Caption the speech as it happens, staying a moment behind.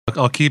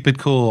I'll keep it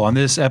cool on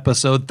this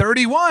episode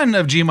 31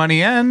 of G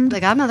And The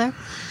Godmother.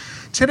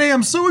 Today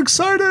I'm so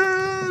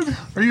excited.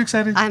 Are you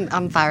excited?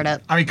 I'm fired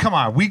up. I mean, come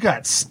on. We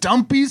got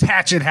Stumpy's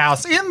Hatchet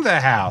House in the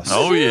house.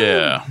 Oh,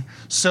 yeah.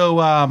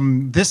 So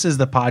this is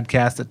the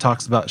podcast that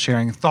talks about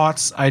sharing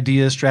thoughts,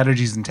 ideas,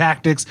 strategies, and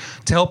tactics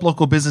to help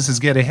local businesses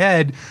get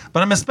ahead.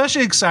 But I'm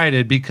especially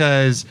excited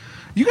because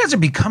you guys are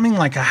becoming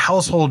like a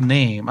household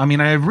name. I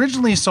mean, I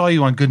originally saw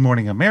you on Good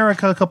Morning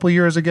America a couple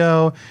years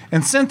ago,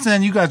 and since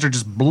then, you guys are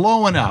just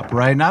blowing up,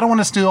 right? And I don't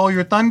want to steal all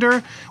your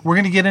thunder. We're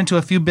going to get into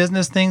a few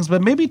business things,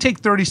 but maybe take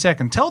 30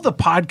 seconds. Tell the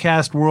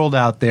podcast world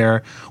out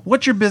there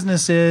what your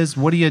business is,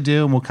 what do you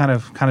do, and we'll kind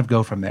of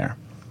go from there.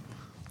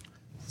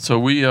 So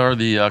we are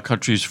the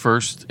country's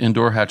first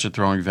indoor hatchet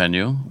throwing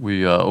venue.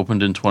 We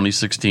opened in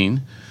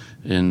 2016.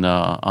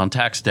 On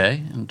tax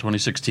day in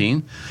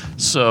 2016.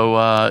 So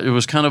it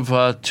was kind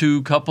of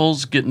two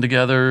couples getting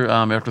together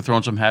after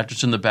throwing some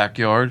hatchets in the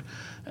backyard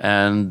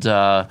and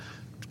kind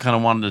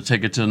of wanted to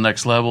take it to the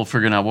next level,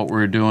 figuring out what we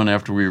were doing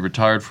after we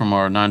retired from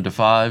our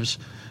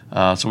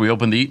 9-to-5s. So we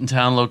opened the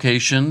Eatontown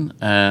location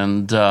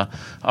and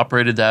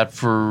operated that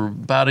for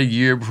about a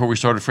year before we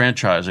started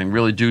franchising,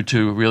 really due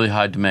to really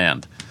high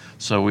demand.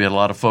 So we had a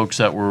lot of folks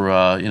that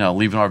were,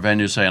 leaving our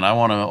venue saying, I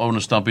want to own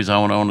a Stumpy's, I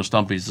want to own a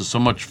Stumpy's. It's so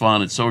much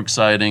fun. It's so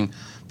exciting.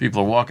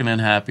 People are walking in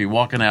happy,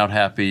 walking out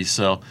happy.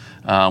 So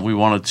we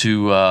wanted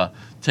to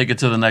take it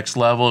to the next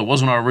level. It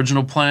wasn't our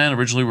original plan.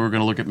 Originally, we were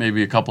going to look at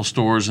maybe a couple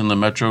stores in the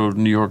metro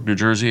New York, New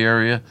Jersey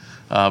area.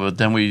 But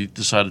then we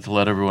decided to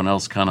let everyone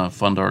else kind of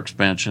fund our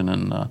expansion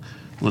and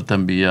let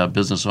them be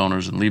business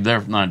owners and leave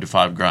their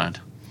 9-to-5 grind.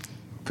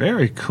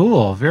 Very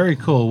cool. Very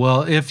cool.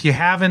 Well, if you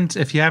haven't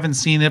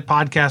seen it,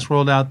 podcast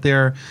world out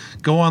there,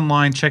 go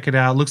online, check it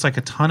out. It looks like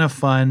a ton of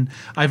fun.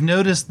 I've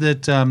noticed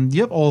that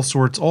you have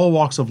all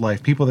walks of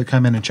life, people that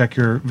come in and check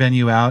your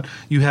venue out.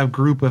 You have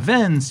group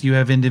events, you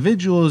have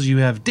individuals, you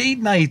have date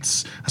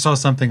nights. I saw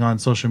something on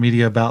social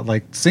media about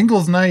like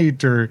singles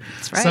night or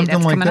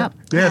something like that. Up.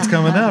 Yeah, it's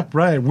coming up.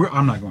 Right.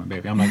 I'm not going,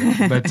 baby. I'm not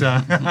going. But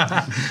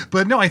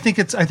but no, I think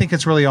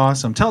it's really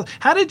awesome.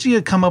 How did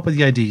you come up with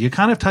the idea? You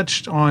kind of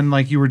touched on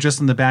like you were just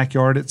in the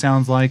backyard, it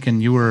sounds like,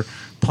 and you were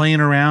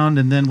playing around,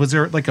 and then was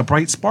there like a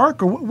bright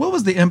spark, or what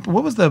was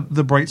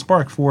the bright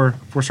spark for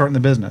starting the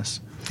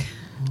business? Do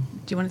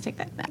you want to take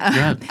that?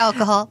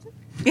 Alcohol.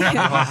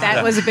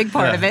 That was a big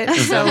part of it.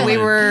 So we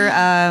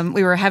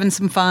were having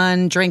some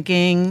fun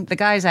drinking. The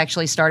guys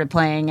actually started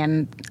playing,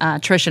 and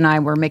Trish and I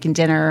were making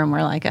dinner, and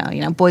we're like,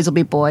 boys will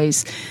be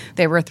boys.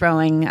 They were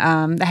throwing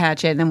the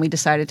hatchet, and then we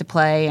decided to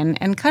play,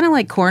 and kind of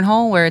like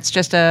cornhole, where it's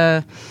just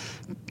a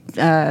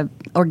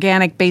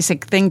organic,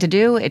 basic thing to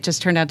do. It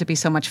just turned out to be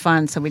so much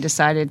fun, so we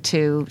decided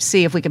to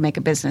see if we could make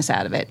a business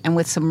out of it. And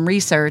with some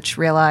research,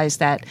 realized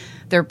that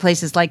there are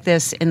places like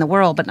this in the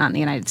world, but not in the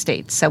United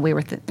States. So we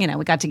were,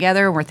 we got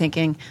together and we're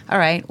thinking, all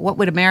right, what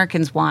would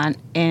Americans want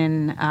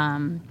in,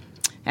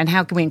 and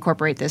how can we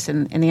incorporate this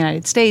in the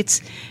United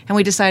States? And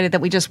we decided that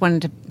we just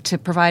wanted to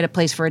provide a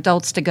place for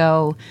adults to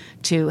go,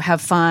 to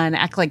have fun,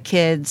 act like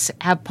kids,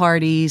 have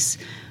parties.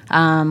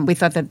 We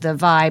thought that the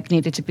vibe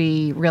needed to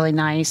be really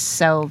nice.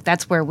 So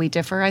that's where we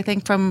differ, I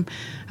think, from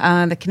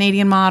the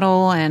Canadian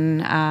model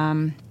and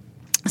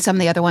some of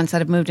the other ones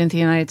that have moved into the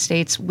United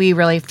States. We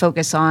really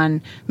focus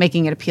on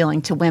making it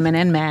appealing to women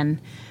and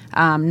men.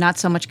 Not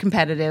so much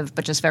competitive,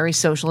 but just very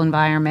social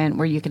environment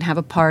where you can have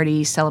a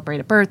party, celebrate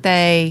a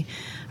birthday.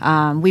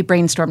 We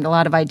brainstormed a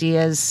lot of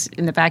ideas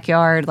in the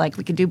backyard, like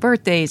we could do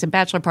birthdays and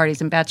bachelor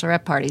parties and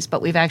bachelorette parties,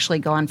 but we've actually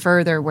gone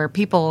further where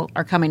people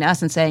are coming to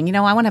us and saying,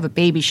 I want to have a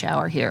baby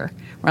shower here.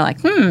 We're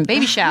like,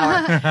 baby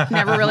shower.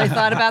 Never really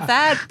thought about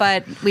that,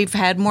 but we've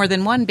had more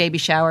than one baby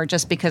shower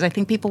just because I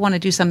think people want to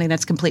do something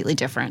that's completely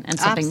different and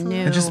something Absolutely.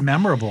 new. And just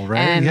memorable, right?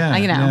 And,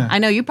 yeah, I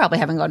know you probably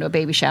haven't gone to a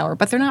baby shower,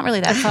 but they're not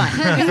really that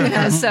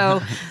fun. So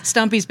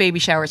Stumpy's baby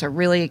showers are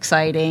really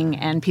exciting,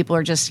 and people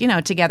are just,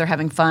 together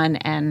having fun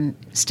and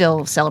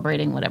still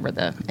celebrating whatever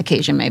the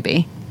occasion may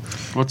be.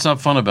 What's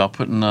not fun about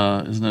putting,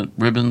 isn't it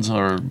ribbons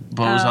or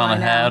bows on a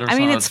hat or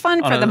something? I mean, it's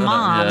fun for the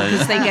mom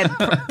because they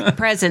get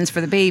presents for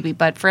the baby,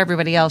 but for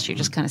everybody else, you're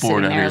just kind of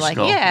sitting there like,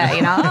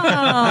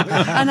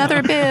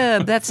 another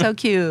bib. That's so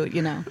cute,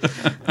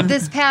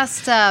 This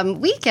past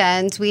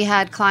weekend, we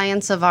had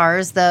clients of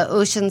ours, the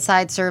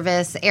Oceanside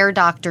Service Air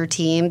Doctor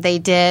team. They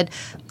did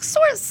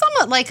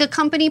somewhat like a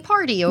company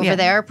party over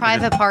there, a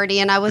private party,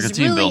 and I was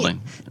like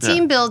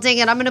team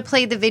building, and I'm going to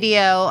play the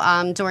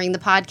video during the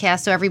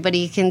podcast so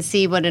everybody can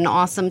see what an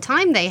awesome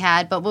time they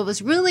had. But what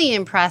was really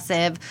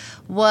impressive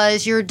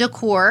was your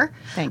decor.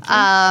 Thank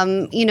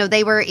you.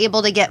 They were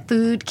able to get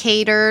food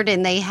catered,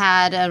 and they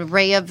had an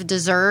array of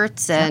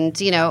desserts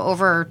and,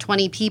 over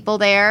 20 people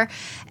there.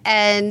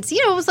 And,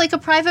 it was like a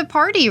private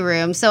party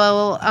room.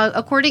 So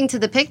according to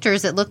the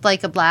pictures, it looked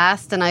like a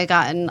blast, and I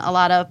gotten a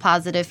lot of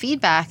positive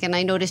feedback. And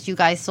I noticed you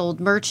guys sold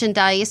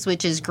merchandise,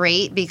 which is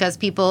great because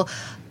people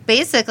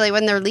basically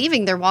when they're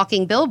leaving, they're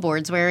walking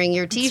billboards wearing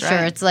your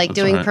T-shirts, like That's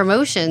doing right.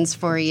 promotions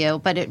for you.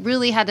 But it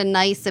really had a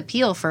nice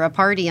appeal for a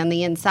party on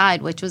the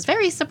inside, which was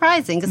very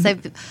surprising because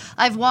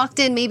I've walked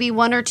in maybe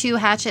one or two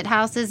Hatchet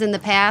houses in the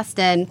past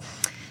and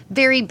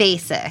very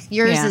basic.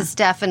 Yours Yeah. is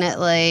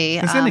definitely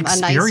It's an a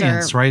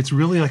experience, nicer, right? It's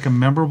really like a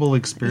memorable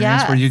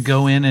experience where Yes. you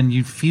go in and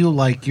you feel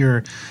like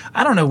you're,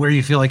 I don't know where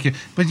you feel like you,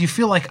 but you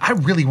feel like I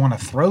really want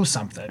to throw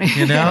something,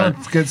 you know,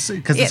 because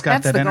it's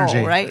got that's that the energy,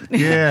 goal, right?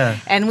 Yeah.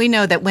 And we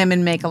know that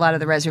women make a lot of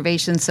the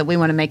reservations, so we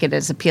want to make it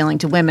as appealing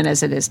to women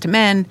as it is to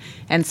men.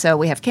 And so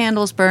we have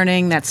candles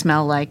burning that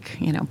smell like,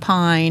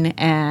 pine,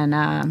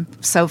 and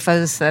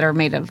sofas that are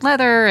made of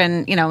leather,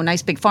 and,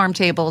 nice big farm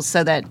tables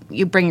so that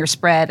you bring your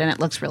spread and it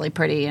looks really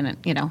pretty.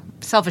 And,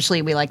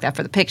 selfishly, we like that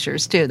for the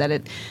pictures, too, that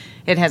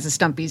it has a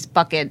Stumpy's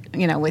bucket,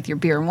 with your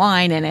beer and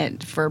wine in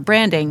it for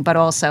branding, but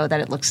also that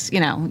it looks,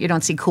 you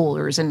don't see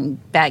coolers and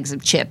bags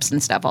of chips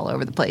and stuff all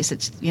over the place.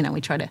 It's, we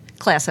try to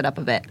class it up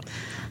a bit.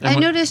 I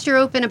noticed you're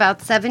open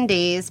about 7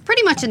 days,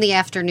 pretty much in the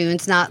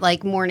afternoons, not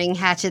like morning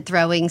hatchet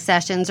throwing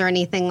sessions or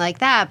anything like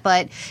that.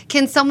 But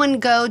can someone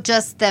go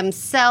just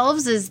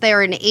themselves? Is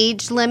there an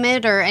age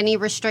limit or any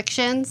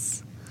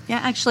restrictions? Yeah,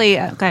 actually,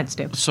 go ahead,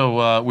 Stu.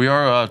 So we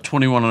are a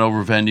 21 and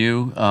over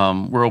venue.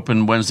 We're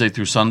open Wednesday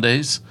through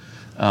Sundays,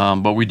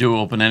 but we do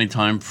open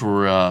anytime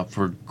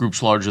for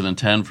groups larger than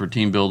 10 for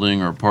team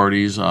building or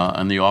parties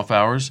in the off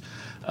hours.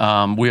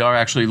 We are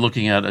actually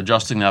looking at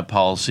adjusting that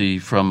policy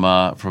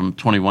from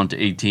 21 to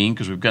 18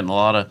 because we've gotten a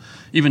lot of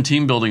even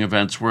team building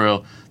events where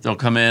they'll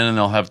come in and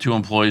they'll have 2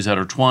 employees that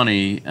are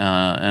 20,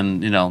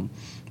 and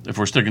if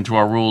we're sticking to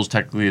our rules,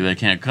 technically they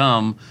can't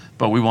come,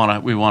 but we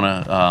want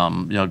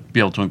to be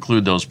able to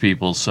include those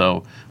people.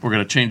 So we're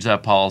going to change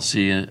that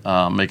policy,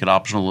 make it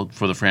optional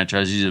for the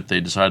franchisees if they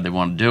decide they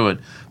want to do it.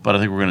 But I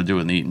think we're going to do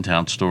it in the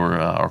Eatontown store,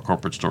 our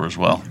corporate store as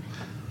well.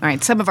 All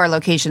right, some of our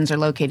locations are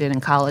located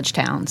in college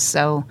towns,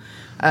 so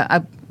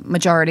a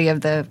majority of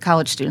the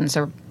college students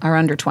are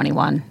under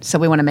 21. So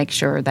we want to make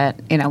sure that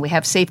we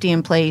have safety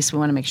in place. We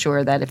want to make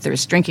sure that if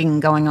there's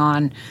drinking going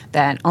on,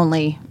 that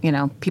only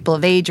people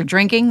of age are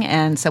drinking,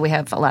 and so we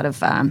have a lot of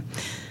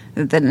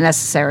the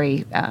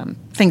necessary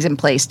things in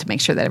place to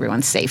make sure that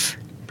everyone's safe.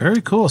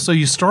 Very cool. So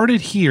you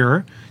started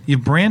here. You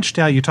branched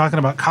out. You're talking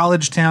about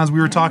college towns. We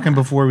were talking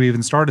before we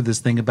even started this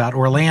thing about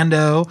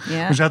Orlando,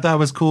 which I thought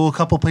was cool. A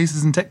couple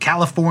places in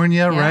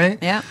California, right?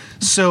 Yeah.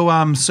 So,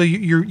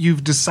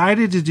 you've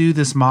decided to do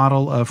this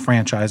model of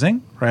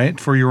franchising, right,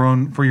 for your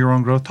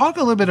own growth. Talk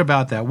a little bit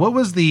about that. What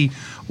was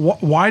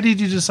why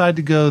did you decide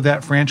to go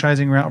that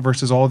franchising route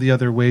versus all the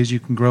other ways you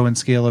can grow and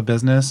scale a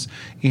business?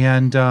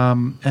 And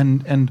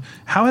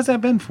how has that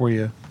been for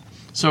you?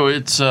 So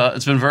it's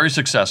been very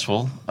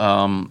successful.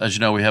 As you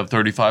know, we have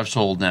 35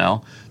 sold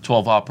now,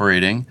 12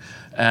 operating,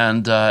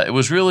 and it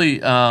was really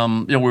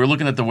we were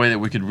looking at the way that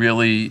we could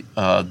really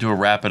do a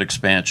rapid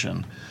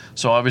expansion.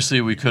 So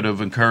obviously we could have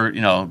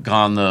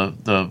gone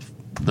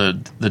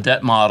the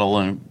debt model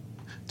and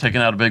taken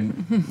out a big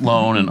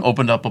loan and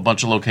opened up a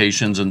bunch of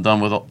locations and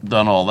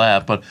done all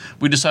that. But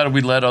we decided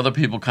we'd let other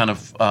people kind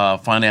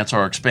of finance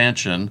our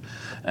expansion.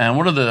 And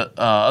one of the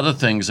other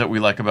things that we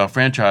like about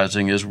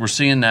franchising is we're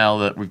seeing now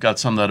that we've got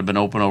some that have been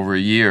open over a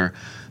year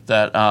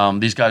that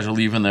these guys are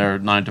leaving their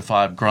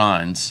 9-to-5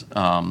 grinds.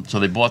 So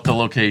they bought the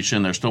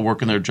location, they're still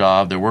working their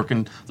job, they're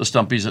working the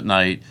Stumpys at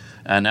night,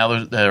 and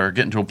now they're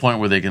getting to a point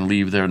where they can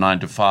leave their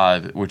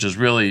 9-to-5, which is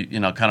really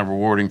kind of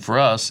rewarding for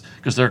us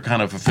because they're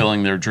kind of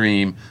fulfilling their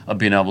dream of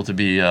being able to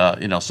be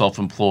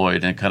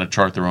self-employed and kind of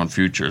chart their own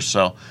future.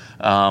 So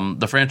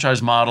the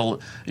franchise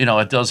model,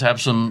 it does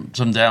have some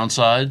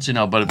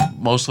downsides, but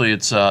mostly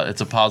it's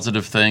a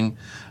positive thing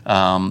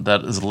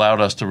that has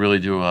allowed us to really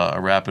do a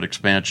rapid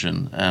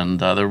expansion, and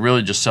they're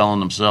really just selling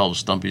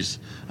themselves. Stumpys,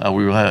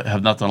 we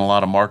have not done a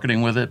lot of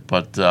marketing with it,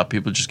 but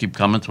people just keep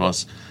coming to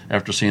us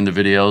after seeing the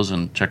videos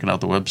and checking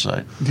out the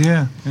website.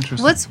 Yeah,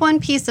 interesting. What's one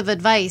piece of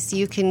advice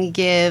you can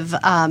give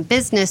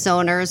business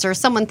owners or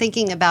someone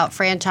thinking about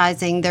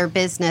franchising their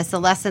business, a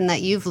lesson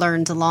that you've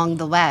learned along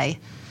the way?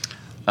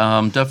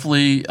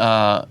 Definitely,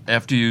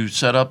 after you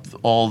set up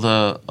all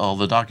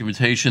the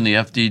documentation, the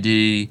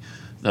FDD,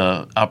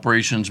 the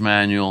operations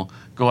manual,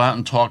 go out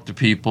and talk to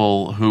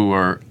people who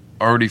are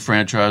already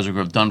franchised or who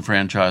have done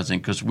franchising,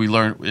 because we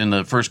learned in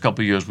the first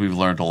couple of years we've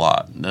learned a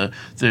lot. The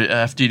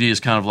FDD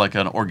is kind of like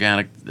an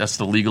organic. That's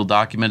the legal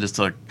document. It's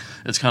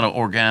kind of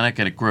organic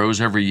and it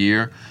grows every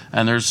year.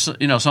 And there's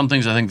some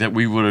things I think that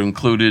we would have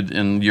included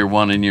in year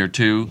 1 and year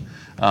 2.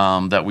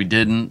 That we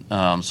didn't.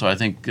 So I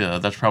think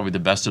that's probably the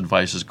best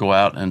advice is go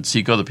out and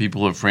seek other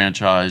people who have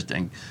franchised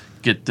and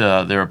get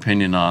their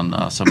opinion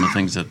on some of the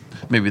things that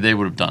maybe they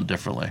would have done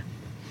differently.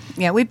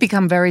 Yeah, we've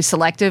become very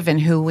selective in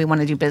who we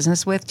want to do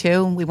business with,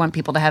 too. We want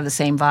people to have the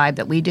same vibe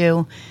that we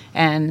do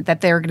and that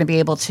they're going to be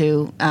able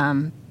to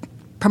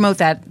promote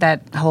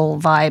that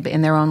whole vibe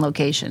in their own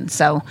location.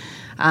 So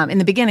in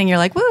the beginning, you're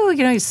like, woo,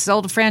 you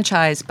sold a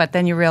franchise, but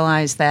then you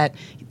realize that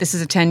this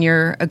is a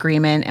 10-year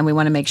agreement, and we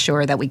want to make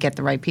sure that we get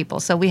the right people.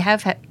 So we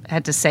have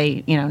had to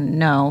say,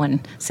 no,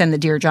 and send the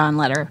Dear John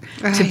letter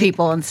to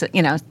people, and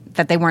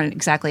that they weren't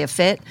exactly a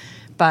fit.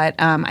 But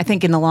I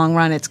think in the long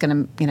run, it's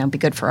going to be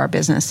good for our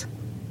business.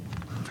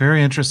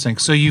 Very interesting.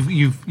 So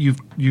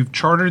you've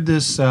chartered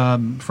this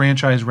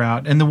franchise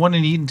route, and the one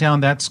in Eatontown,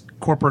 that's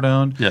corporate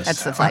owned. Yes,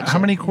 that's the flagship. How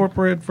many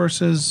corporate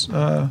versus?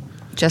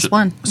 Just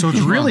one. So it's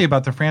really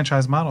about the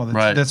franchise model.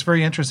 That's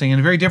very interesting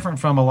and very different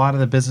from a lot of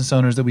the business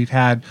owners that we've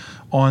had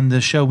on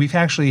the show. We've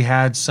actually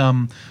had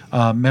some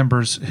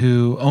members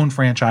who own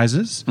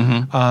franchises.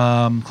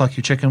 Cluck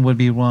Your Chicken would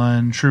be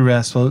one. True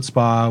Rest Float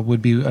Spa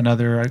would be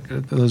another.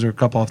 Those are a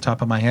couple off the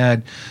top of my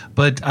head.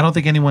 But I don't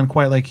think anyone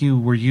quite like you,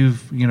 where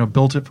you've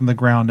built it from the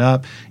ground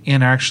up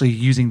and are actually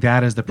using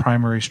that as the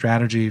primary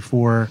strategy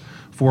for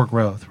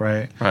growth,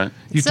 right? Right.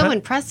 So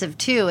impressive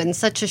too, in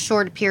such a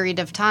short period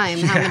of time.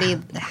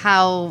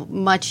 How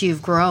much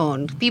you've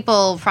grown.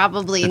 People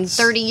probably in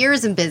 30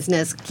 years in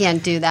business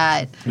can't do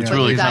that. It's what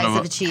really you guys kind of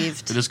have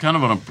achieved. It is kind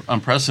of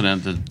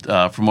unprecedented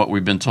from what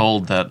we've been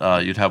told,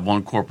 that you'd have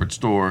one corporate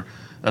store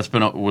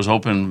was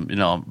open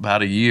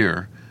about a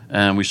year,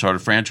 and we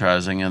started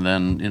franchising, and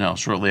then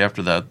shortly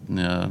after that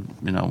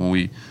when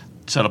we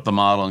set up the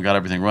model and got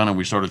everything running,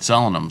 we started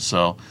selling them.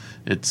 So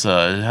it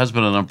has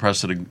been an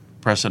unprecedented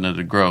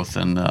growth,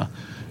 and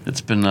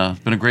it's been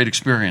a great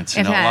experience.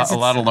 It has. A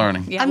lot of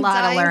learning. Yeah, I'm a lot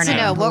of dying learning. to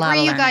know, what were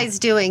you guys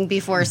doing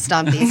before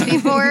Stumpys?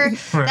 Before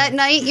that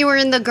night you were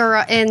in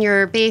in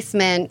your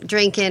basement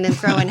drinking and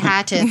throwing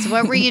hatchets,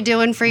 what were you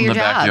doing for your In the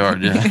job?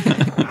 backyard,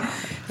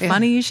 yeah.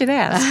 Funny you should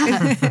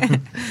ask.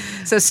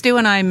 So Stu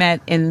and I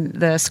met in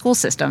the school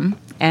system,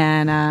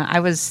 and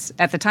I was,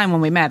 at the time when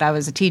we met, I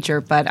was a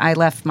teacher, but I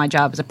left my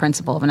job as a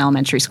principal of an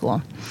elementary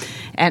school.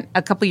 And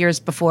a couple years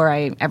before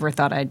I ever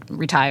thought I'd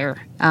retire,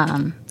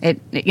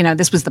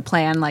 this was the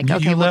plan. Like,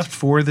 you left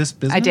for this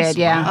business? I did,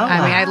 yeah.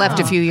 Wow. I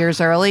left a few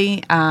years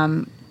early,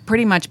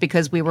 pretty much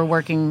because we were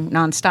working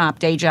nonstop,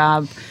 day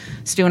job.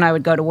 Stu and I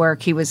would go to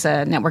work. He was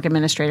a network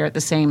administrator at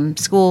the same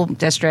school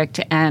district,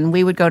 and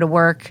we would go to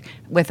work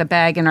with a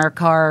bag in our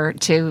car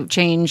to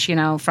change,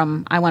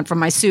 I went from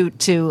my suit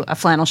to a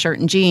flannel shirt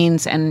and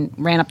jeans and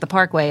ran up the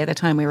Parkway. At the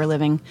time we were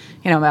living,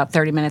 about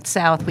 30 minutes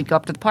south. We'd go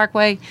up to the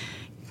Parkway,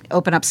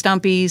 open up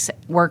Stumpy's,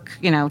 work,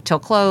 till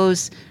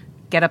close,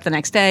 get up the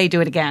next day, do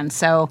it again.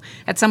 So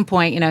at some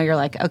point, you're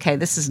like, okay,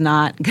 this is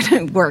not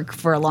going to work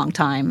for a long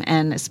time.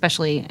 And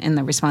especially in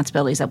the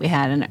responsibilities that we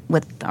had and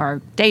with our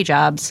day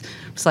jobs,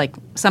 it's like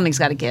something's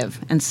got to give.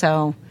 And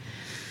so,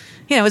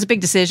 it was a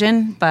big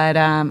decision, but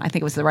I think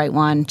it was the right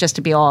one, just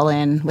to be all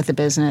in with the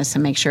business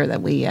and make sure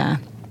that we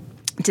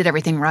did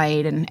everything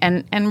right.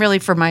 And really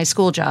for my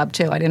school job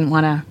too, I didn't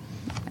want to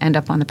end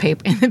up on the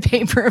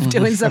paper of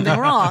doing something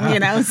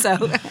wrong, So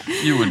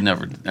You would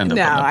never end up.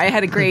 No, I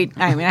had a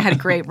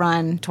great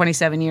run,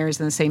 27 years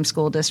in the same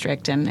school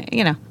district, and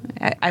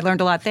I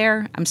learned a lot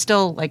there. I'm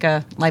still like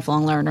a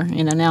lifelong learner.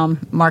 Now I'm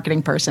a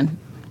marketing person.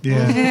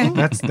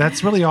 Yeah,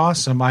 that's really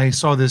awesome. I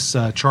saw this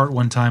chart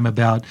one time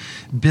about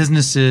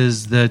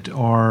businesses that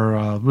are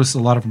a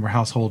lot of them are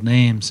household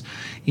names,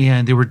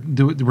 and they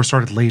were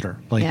started later.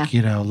 Like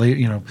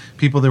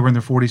people that were in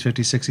their 40s,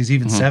 50s, 60s,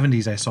 even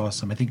 70s. I saw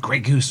some. I think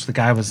Grey Goose, the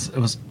guy it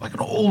was like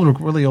an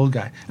really old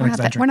guy. We're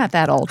not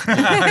that old.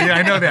 Yeah,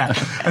 I know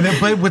that.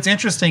 But what's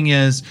interesting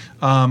is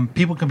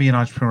people can be an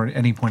entrepreneur at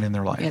any point in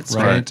their life, It's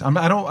right?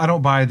 I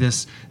don't buy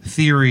this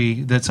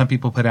theory that some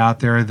people put out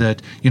there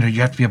that you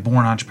have to be a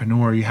born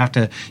entrepreneur. You have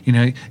to,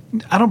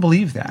 I don't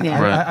believe that.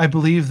 Yeah. Right. I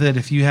believe that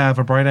if you have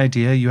a bright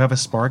idea, you have a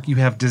spark, you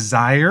have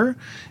desire,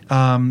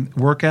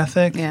 work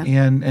ethic,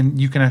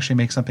 and you can actually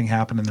make something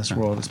happen in this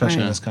world,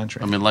 especially in this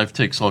country. I mean, life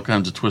takes all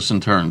kinds of twists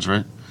and turns,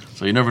 right?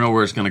 So you never know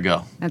where it's going to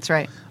go. That's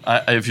right.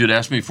 If you'd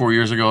asked me 4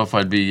 years ago if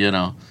I'd be,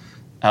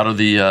 out of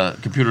the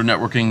computer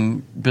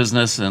networking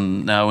business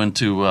and now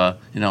into,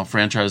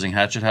 franchising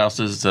Hatchet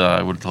houses,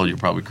 I would have told you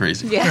probably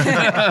crazy.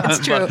 Yeah, that's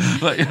true.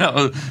 But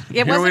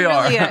Here we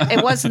are.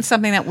 It wasn't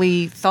something that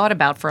we thought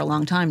about for a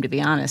long time, to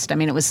be honest. I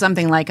mean, it was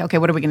something like, okay,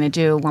 what are we going to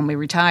do when we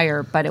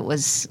retire? But it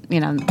was,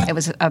 it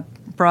was a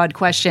broad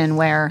question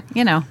where,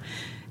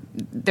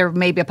 there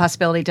may be a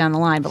possibility down the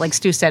line. But like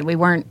Stu said, we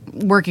weren't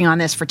working on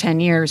this for 10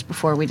 years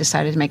before we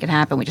decided to make it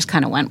happen. We just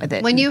kind of went with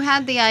it. When you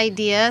had the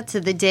idea to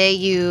the day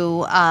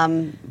you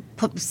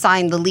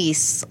signed the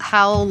lease,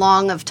 how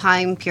long of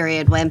time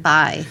period went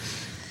by?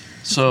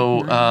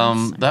 So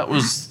that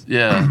was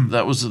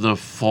the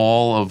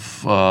fall of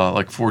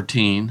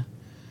 14,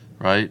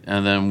 right?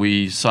 And then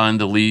we signed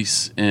the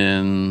lease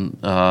in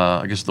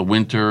I guess the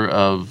winter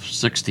of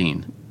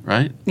 16,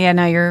 right? Yeah,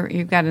 no,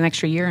 you've got an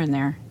extra year in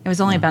there. It was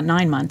only about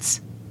 9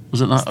 months.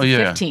 Was it not? Oh,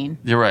 yeah. 15.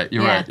 You're right.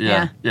 You're Yeah,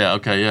 right. Yeah.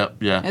 Okay.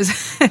 Yeah.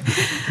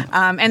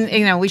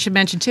 And we should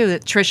mention too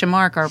that Trish and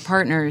Mark, our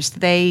partners,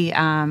 they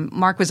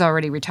Mark was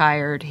already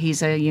retired. He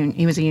was a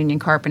union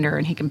carpenter,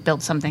 and he can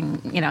build something,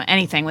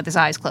 anything with his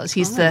eyes closed.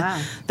 He's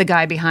the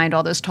guy behind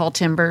all those tall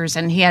timbers,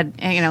 and he had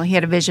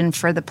a vision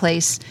for the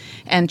place.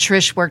 And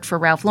Trish worked for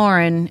Ralph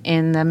Lauren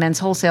in the men's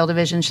wholesale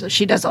division.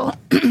 She does all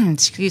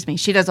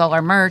she does all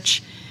our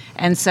merch.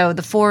 And so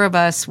the four of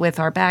us with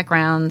our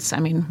backgrounds,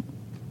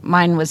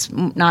 mine was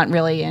not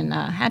really in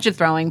hatchet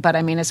throwing, but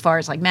as far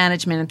as like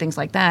management and things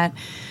like that,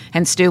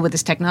 and Stu with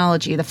his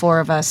technology, the four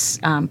of us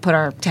put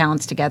our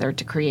talents together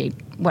to create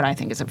what I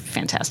think is a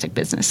fantastic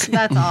business.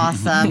 That's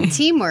awesome.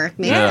 Teamwork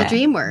makes the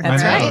dream work.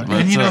 That's right.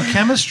 And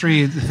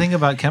chemistry, the thing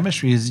about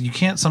chemistry is you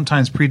can't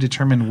sometimes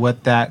predetermine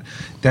what that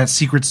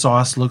secret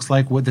sauce looks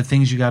like, what the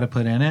things you got to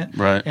put in it.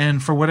 Right.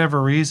 And for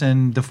whatever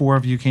reason, the four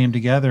of you came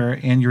together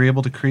and you're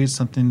able to create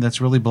something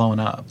that's really blowing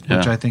up,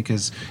 which I think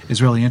is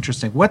really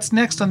interesting. What's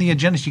next on the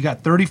agenda? You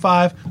got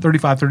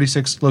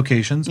 36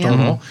 locations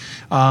total.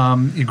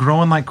 You're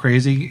growing like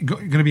crazy.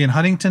 Going to be in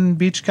Huntington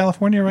Beach,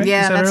 California, right?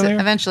 Yeah, that's it.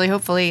 Eventually,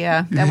 hopefully.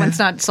 That one's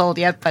not sold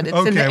yet, but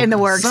it's in the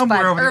works.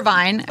 Somewhere but over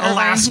Irvine.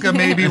 Alaska,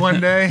 maybe one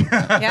day.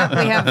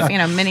 Yeah, we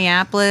have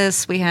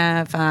Minneapolis. We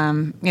have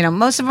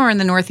most of them are in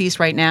the Northeast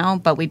right now,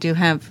 but we do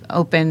have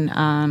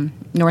open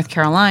North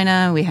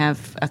Carolina. We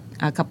have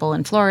a couple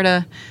in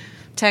Florida,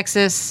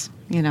 Texas.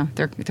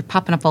 They're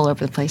popping up all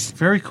over the place.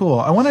 Very cool.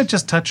 I want to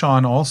just touch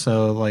on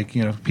also,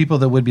 people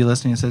that would be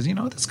listening and says,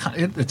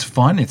 it's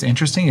fun, it's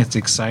interesting, it's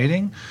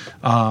exciting.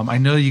 I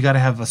know you got to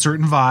have a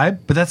certain vibe,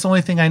 but that's the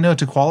only thing I know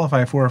to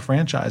qualify for a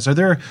franchise. Are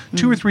there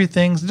two or three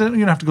things? You don't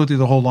have to go through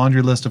the whole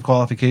laundry list of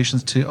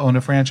qualifications to own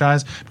a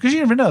franchise, because you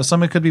never know.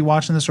 Someone could be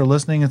watching this or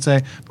listening and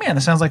say, man,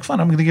 this sounds like fun.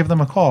 I'm going to give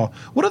them a call.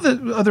 What are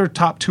the other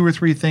top two or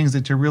three things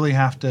that you really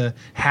have to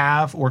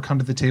have or come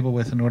to the table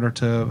with in order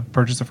to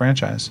purchase a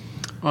franchise?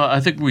 Well,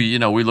 I think we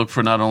look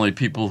for not only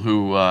people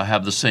who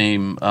have the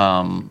same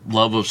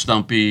love of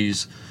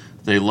Stumpys.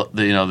 They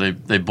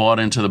bought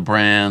into the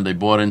brand. They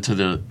bought into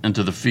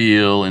the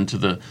feel, into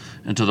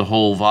the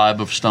whole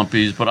vibe of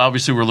Stumpys. But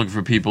obviously, we're looking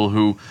for people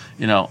who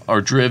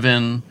are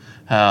driven.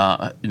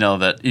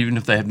 That even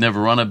if they have never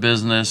run a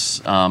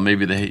business,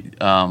 maybe they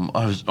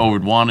always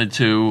wanted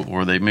to,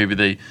 or they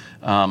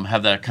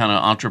have that kind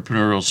of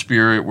entrepreneurial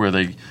spirit where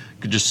they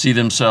could just see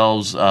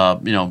themselves,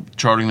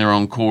 charting their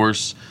own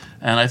course.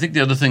 And I think the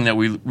other thing that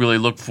we really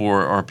look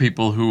for are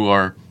people who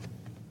are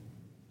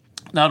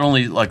not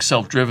only like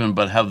self-driven,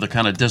 but have the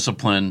kind of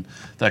discipline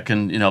that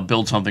can,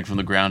 build something from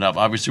the ground up.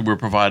 Obviously, we're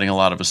providing a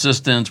lot of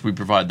assistance. We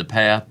provide the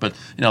path, but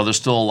there's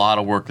still a lot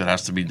of work that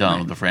has to be done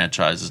with the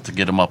franchises to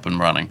get them up and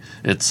running.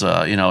 It's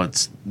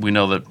we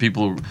know that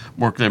people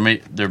work their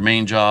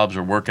main jobs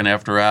are working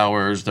after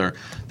hours. They're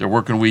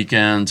working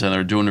weekends, and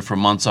they're doing it for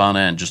months on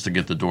end just to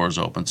get the doors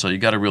open. So you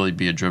got to really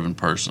be a driven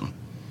person.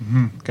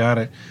 Mm-hmm. Got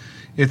it.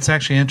 It's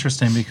actually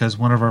interesting because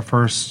one of our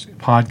first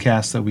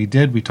podcasts that we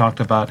did, we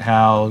talked about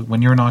how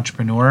when you're an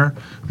entrepreneur,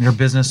 when you're a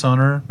business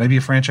owner, maybe a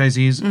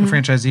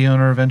franchisee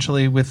owner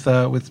eventually with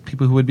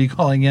people who would be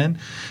calling in,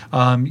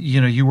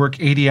 you work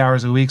 80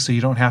 hours a week so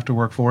you don't have to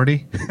work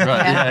 40. Right.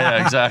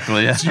 Yeah,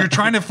 exactly. Yeah. So you're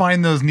trying to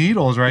find those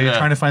needles, right? You're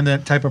trying to find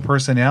that type of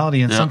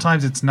personality, and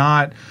sometimes it's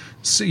not.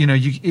 So,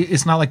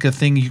 it's not like a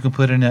thing you can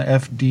put in a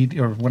FD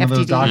or one of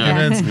those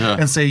documents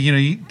and say,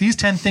 these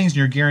 10 things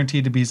you're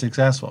guaranteed to be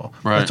successful.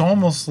 Right. It's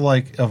almost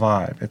like a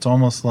vibe. It's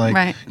almost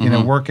like,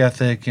 work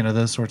ethic,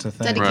 those sorts of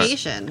things.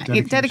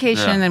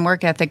 Dedication and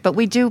work ethic. But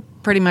we do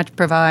pretty much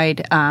provide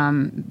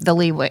the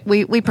leeway.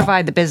 We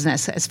provide the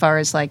business as far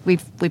as we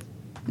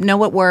know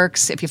what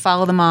works. If you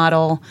follow the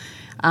model,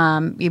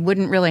 you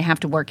wouldn't really have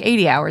to work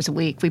 80 hours a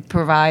week. We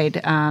provide,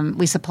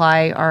 we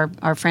supply our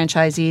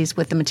franchisees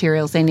with the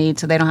materials they need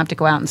so they don't have to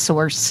go out and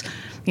source,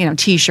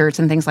 T-shirts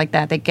and things like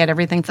that. They get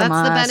everything from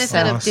us. That's the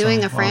benefit of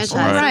doing a franchise.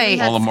 Awesome.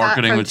 Right. All the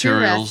marketing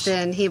materials.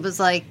 And he was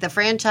like, the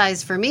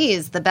franchise for me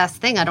is the best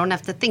thing. I don't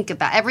have to think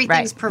about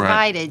everything's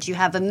provided. You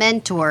have a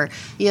mentor.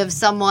 You have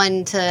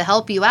someone to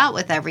help you out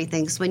with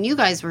everything. So when you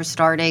guys were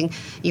starting,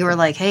 you were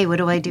like, hey, what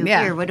do I do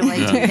here? What do I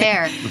do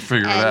there?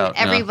 Figure it out.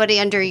 Everybody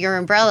under your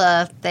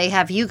umbrella, they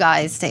have you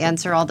guys to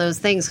answer all those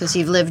things because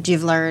you've lived,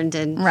 you've learned,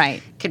 and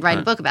could write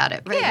a book about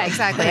it. Yeah,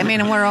 exactly.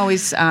 And we're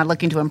always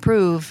looking to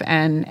improve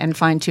and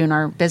fine-tune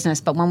our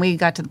business. But when we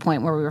got to the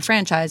point where we were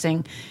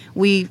franchising,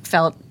 we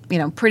felt,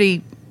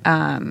 pretty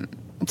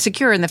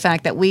secure in the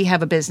fact that we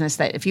have a business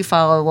that if you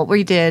follow what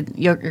we did,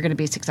 you're going to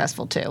be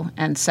successful too.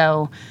 And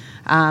so,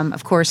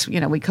 of course,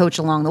 we coach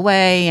along the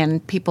way,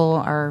 and people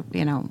are,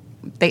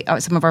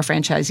 some of our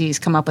franchisees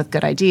come up with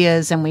good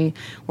ideas, and we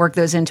work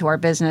those into our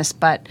business.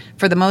 But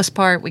for the most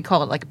part, we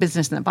call it like a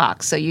business in a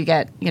box. So you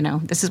get,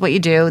 this is what you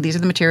do. These are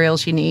the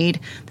materials you need.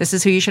 This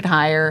is who you should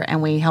hire,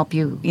 and we help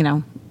you,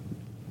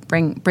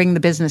 bring the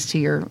business to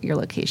your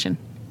location.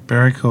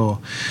 Very cool.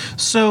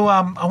 So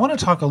I want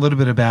to talk a little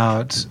bit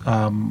about,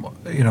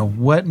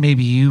 what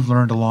maybe you've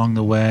learned along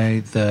the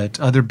way that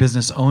other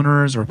business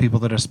owners or people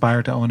that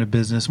aspire to own a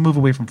business, move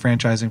away from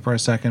franchising for a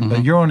second,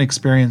 but your own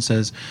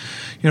experiences,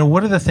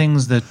 what are the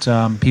things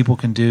that people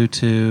can do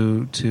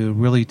to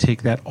really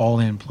take that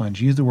all-in plunge?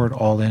 You used the word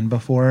all-in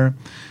before.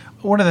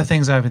 One of the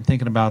things I've been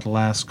thinking about the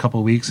last couple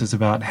of weeks is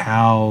about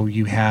how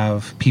you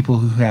have people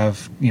who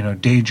have,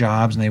 day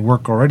jobs and they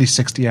work already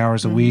 60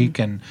 hours a week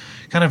and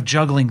kind of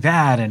juggling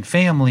that and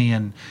family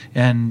and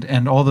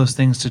all those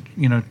things to,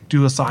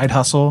 do a side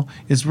hustle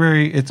is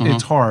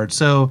it's hard.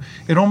 So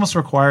it almost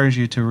requires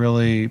you to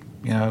really,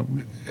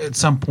 at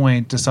some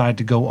point decide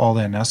to go all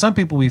in. Now, some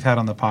people we've had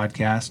on the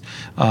podcast,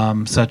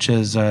 such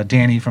as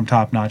Danny from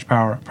Top Notch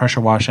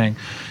Pressure Washing,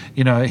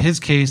 his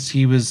case,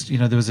 he was,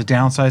 there was a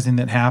downsizing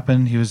that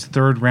happened. He was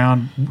third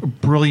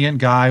round, brilliant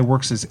guy,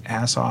 works his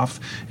ass off,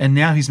 and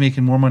now he's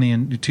making more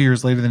money 2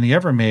 years later than he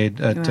ever made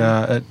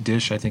at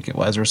Dish, I think it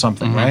was, or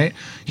something, right?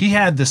 He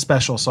had the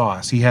special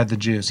sauce. He had the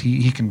juice.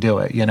 He can do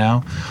it,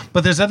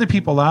 But there's other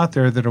people out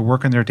there that are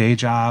working their day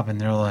job, and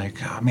they're like,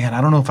 oh, man,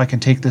 I don't know if I can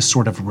take this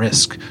sort of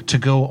risk to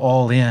go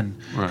all in.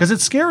 Because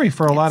it's scary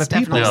for a lot of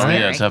people, right?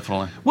 Yeah,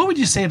 definitely. What would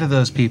you say to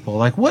those people?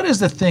 Like, what is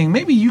the thing?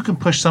 Maybe you can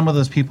push some of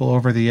those people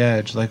over the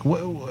edge. Like,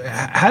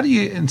 how do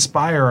you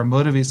inspire or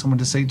motivate someone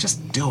to say,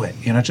 just do it,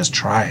 just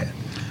try it?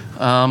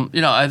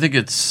 I think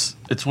it's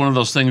one of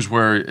those things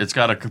where it's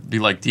got to be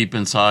like deep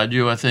inside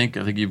you. I think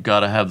you've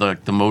got to have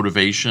the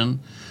motivation.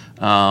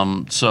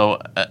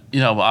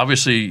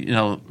 Obviously,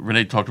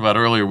 Renee talked about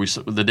earlier.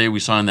 The day we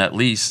signed that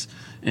lease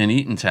in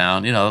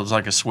Eatontown, it was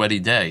like a sweaty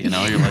day. You're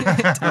like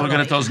you're looking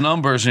at those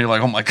numbers and you're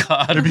like, oh my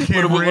god,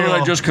 what did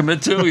I just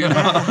commit to?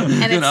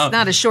 And it's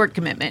not a short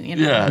commitment.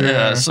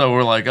 Yeah. So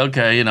we're like,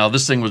 okay,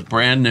 this thing was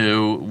brand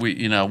new.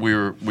 We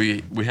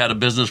had a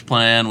business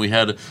plan. We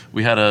had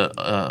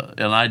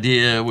an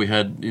idea. We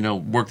had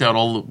worked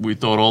out we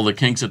thought all the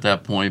kinks at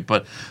that point.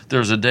 But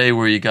there's a day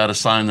where you got to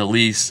sign the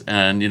lease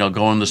and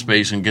go into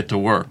space and get to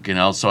work.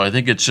 So I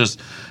think it's just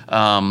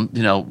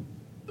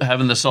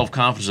having the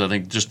self-confidence, I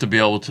think, just to be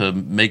able to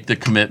make the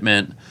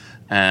commitment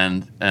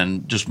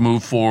and just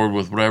move forward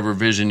with whatever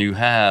vision you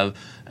have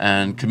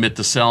and commit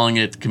to selling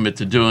it, commit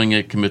to doing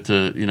it, commit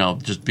to,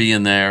 just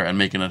being there and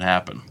making it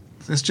happen.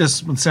 It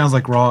sounds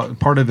like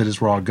part of it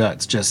is raw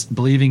guts, just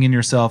believing in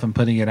yourself and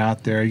putting it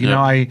out there.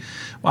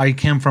 I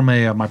came from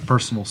my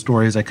personal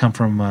stories. I come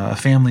from a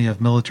family of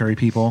military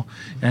people,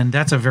 and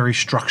that's a very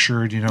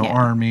structured,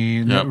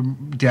 Army,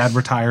 Dad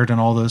retired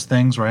and all those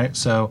things, right?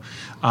 So,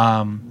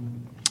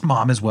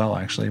 Mom as well,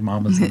 actually.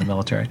 Mom was in the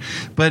military.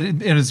 But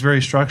it was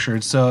very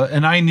structured. So,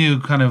 and I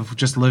knew kind of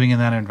just living in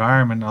that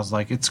environment, I was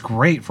like, it's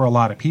great for a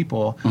lot of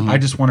people. I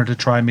just wanted to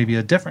try maybe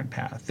a different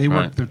path. They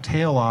worked their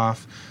tail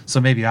off, so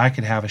maybe I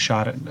could have a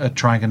shot at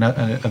trying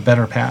a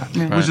better path,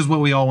 which is what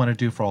we all want to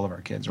do for all of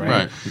our kids, right?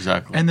 Right,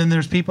 exactly. And then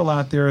there's people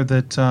out there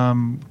that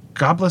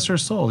God bless their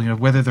soul,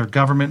 whether they're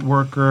government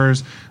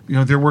workers,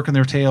 they're working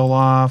their tail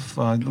off.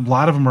 A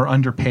lot of them are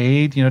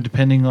underpaid,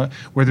 depending on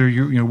whether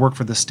you work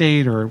for the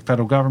state or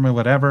federal government,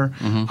 whatever,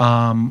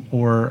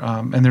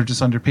 and they're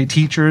just underpaid.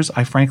 Teachers,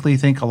 I frankly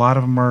think a lot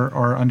of them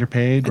are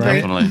underpaid,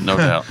 right? Definitely, no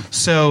doubt.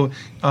 So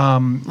a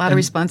lot of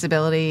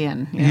responsibility,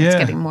 and it's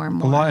getting more and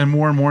more. A lot and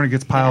more, it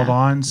gets piled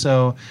on.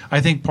 So I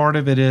think part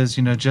of it is,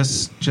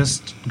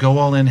 just go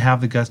all in,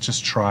 have the guts,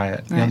 just try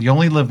it. Right. You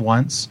only live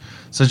once,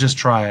 so just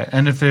try it.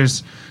 And if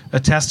there's a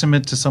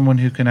testament to someone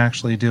who can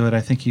actually do it, I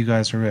think you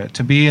guys are it.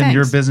 To be in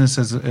your business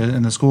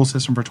in the school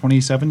system for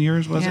 27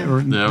 years, was it? Or,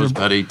 I was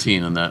about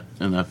 18 in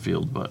that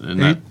field, but in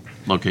that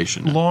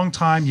location. Long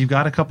time. You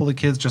got a couple of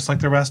kids just like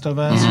the rest of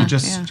us. You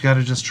got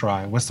to just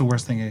try. What's the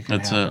worst thing that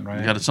can happen, right?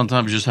 You got to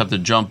sometimes you just have to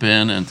jump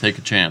in and take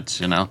a chance,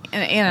 And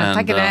if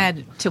I could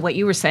add to what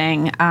you were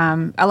saying,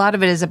 a lot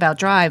of it is about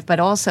drive, but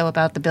also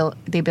about the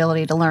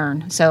ability to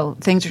learn. So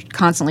things are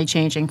constantly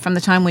changing. From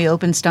the time we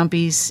opened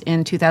Stumpys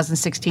in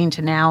 2016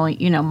 to now,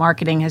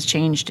 marketing has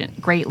changed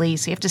greatly.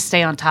 So you have to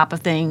stay on top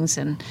of things.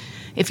 And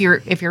if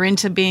you're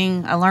into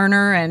being a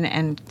learner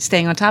and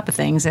staying on top of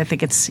things, I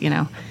think it's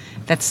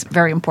that's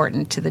very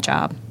important to the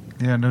job.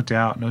 Yeah, no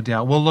doubt.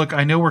 Well, look,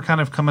 I know we're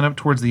kind of coming up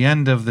towards the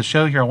end of the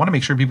show here. I want to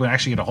make sure people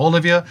actually get a hold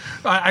of you.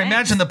 I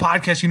imagine the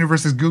podcast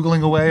universe is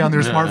Googling away on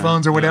their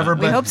smartphones or whatever.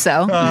 We hope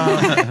so.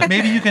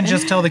 Maybe you can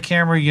just tell the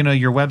camera,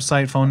 your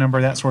website, phone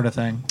number, that sort of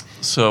thing.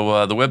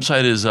 So the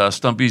website is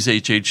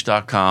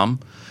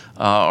stumpyshh.com.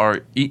 Our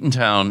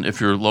Eatontown, if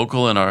you're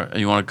local and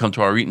you want to come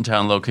to our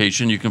Eatontown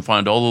location, you can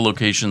find all the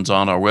locations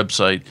on our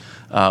website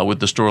with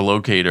the store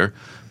locator.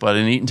 But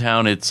in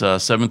Eatontown, it's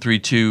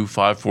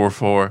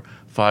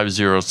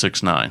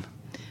 732-544-5069.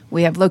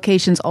 We have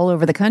locations all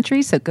over the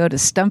country, so go to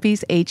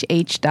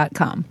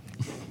stumpyshh.com.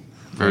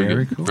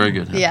 Very good. Cool. Very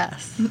good.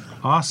 Yes.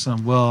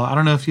 Awesome. Well, I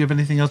don't know if you have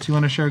anything else you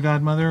want to share,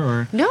 Godmother,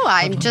 or no.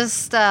 I'm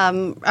just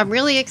I'm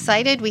really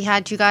excited. We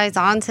had you guys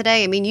on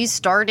today. I mean, you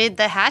started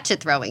the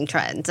hatchet throwing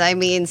trend. I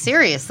mean,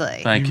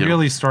 seriously. Thank you. You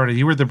really started.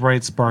 You were the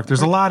bright spark.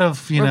 There's a lot of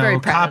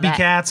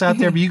copycats out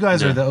there, but you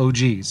guys are the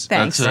OGs.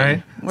 Thanks.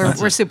 Right?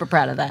 We're super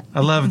proud of that. I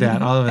love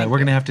that. I love that. We're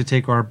going to have to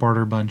take our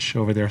barter bunch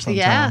over there sometime.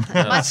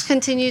 Yeah. Much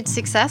continued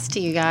success to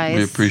you guys.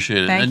 We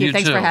appreciate it. Thank and you.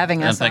 Thanks too. for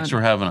having us And thanks on.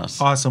 for having us.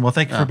 Awesome. Well,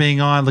 thank you for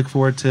being on. Look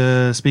forward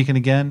to speaking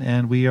again,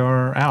 and we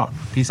are out.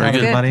 Peace out,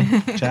 Very good.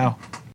 everybody. Ciao.